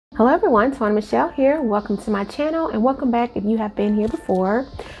Hello everyone, Twana Michelle here. Welcome to my channel and welcome back if you have been here before.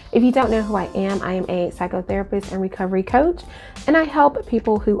 If you don't know who I am a psychotherapist and recovery coach, and I help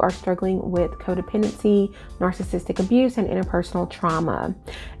people who are struggling with codependency, narcissistic abuse, and interpersonal trauma.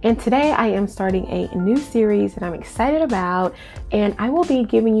 And today I am starting a new series that I'm excited about, and I will be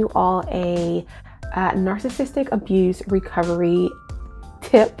giving you all a narcissistic abuse recovery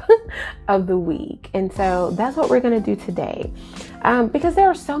tip of the week. And so that's what we're going to do today, because there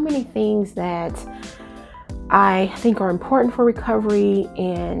are so many things that I think are important for recovery,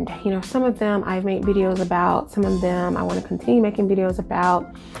 and some of them I've made videos about, some of them I want to continue making videos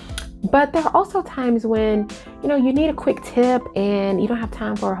about. But there are also times when you need a quick tip and you don't have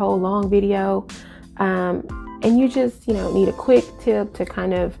time for a whole long video, and you just need a quick tip to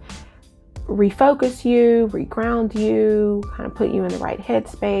kind of refocus you, reground you, kind of put you in the right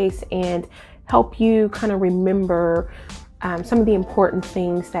headspace and help you kind of remember some of the important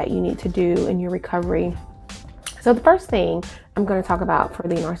things that you need to do in your recovery. So the first thing I'm going to talk about for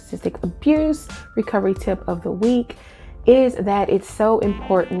the narcissistic abuse recovery tip of the week is that it's so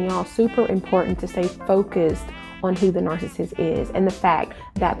important, y'all, super important to stay focused on who the narcissist is and the fact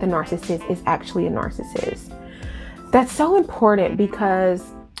that the narcissist is actually a narcissist. That's so important because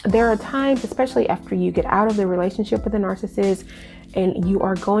there are times, especially after you get out of the relationship with the narcissist and you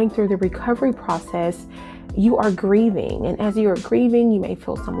are going through the recovery process, you are grieving. And as you are grieving, you may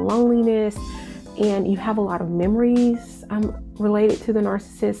feel some loneliness and you have a lot of memories related to the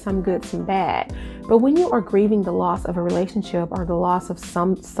narcissist, some good, some bad. But when you are grieving the loss of a relationship or the loss of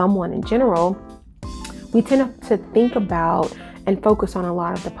someone in general, we tend to think about and focus on a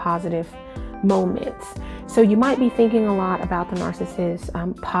lot of the positive moments. So you might be thinking a lot about the narcissist's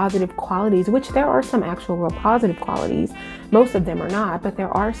positive qualities, which there are some actual real positive qualities. Most of them are not, but there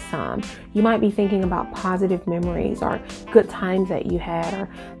are some. You might be thinking about positive memories or good times that you had, or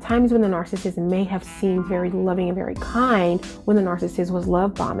times when the narcissist may have seemed very loving and very kind when the narcissist was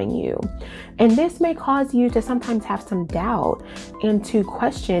love bombing you. And this may cause you to sometimes have some doubt and to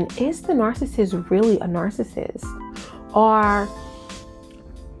question, is the narcissist really a narcissist? Or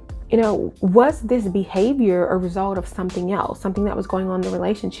was this behavior a result of something else, something that was going on in the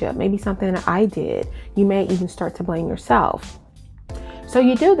relationship, maybe something that I did? You may even start to blame yourself. So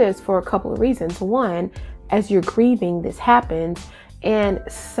you do this for a couple of reasons. One, as you're grieving, this happens. And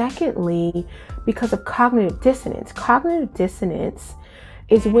secondly, because of cognitive dissonance. Cognitive dissonance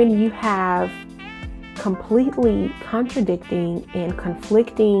is when you have completely contradicting and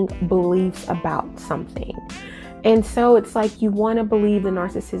conflicting beliefs about something. And so it's like you want to believe the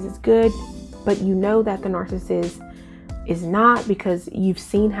narcissist is good, but you know that the narcissist is not, because you've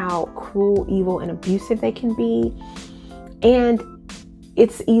seen how cruel, evil, and abusive they can be. And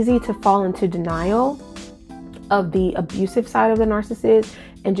it's easy to fall into denial of the abusive side of the narcissist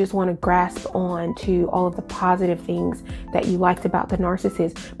and just want to grasp on to all of the positive things that you liked about the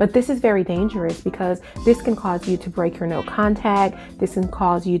narcissist. But this is very dangerous because this can cause you to break your no contact. This can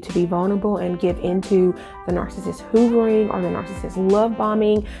cause you to be vulnerable and give into the narcissist hoovering or the narcissist love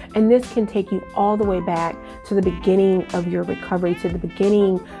bombing. And this can take you all the way back to the beginning of your recovery, to the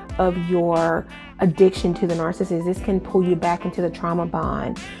beginning of your addiction to the narcissist. This can pull you back into the trauma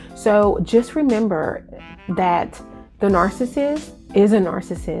bond. So just remember that the narcissist is a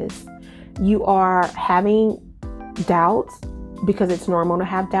narcissist. You are having doubts because it's normal to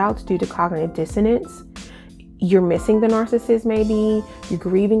have doubts due to cognitive dissonance. You're missing the narcissist, maybe you're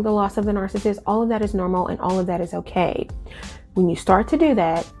grieving the loss of the narcissist. All of that is normal and all of that is okay. When you start to do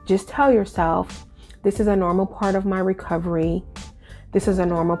that, just tell yourself, this is a normal part of my recovery. This is a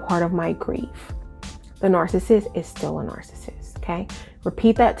normal part of my grief. The narcissist is still a narcissist, okay?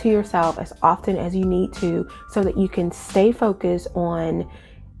 Repeat that to yourself as often as you need to so that you can stay focused on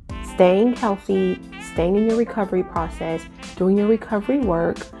staying healthy, staying in your recovery process, doing your recovery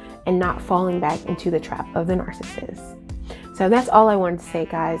work, and not falling back into the trap of the narcissist. So that's all I wanted to say,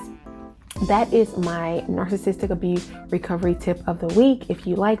 guys. That is my narcissistic abuse recovery tip of the week. If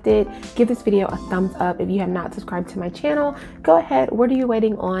you liked it, give this video a thumbs up. If you have not subscribed to my channel, go ahead. What are you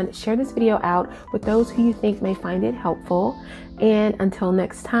waiting on? Share this video out with those who you think may find it helpful. And until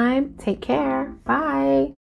next time, take care. Bye.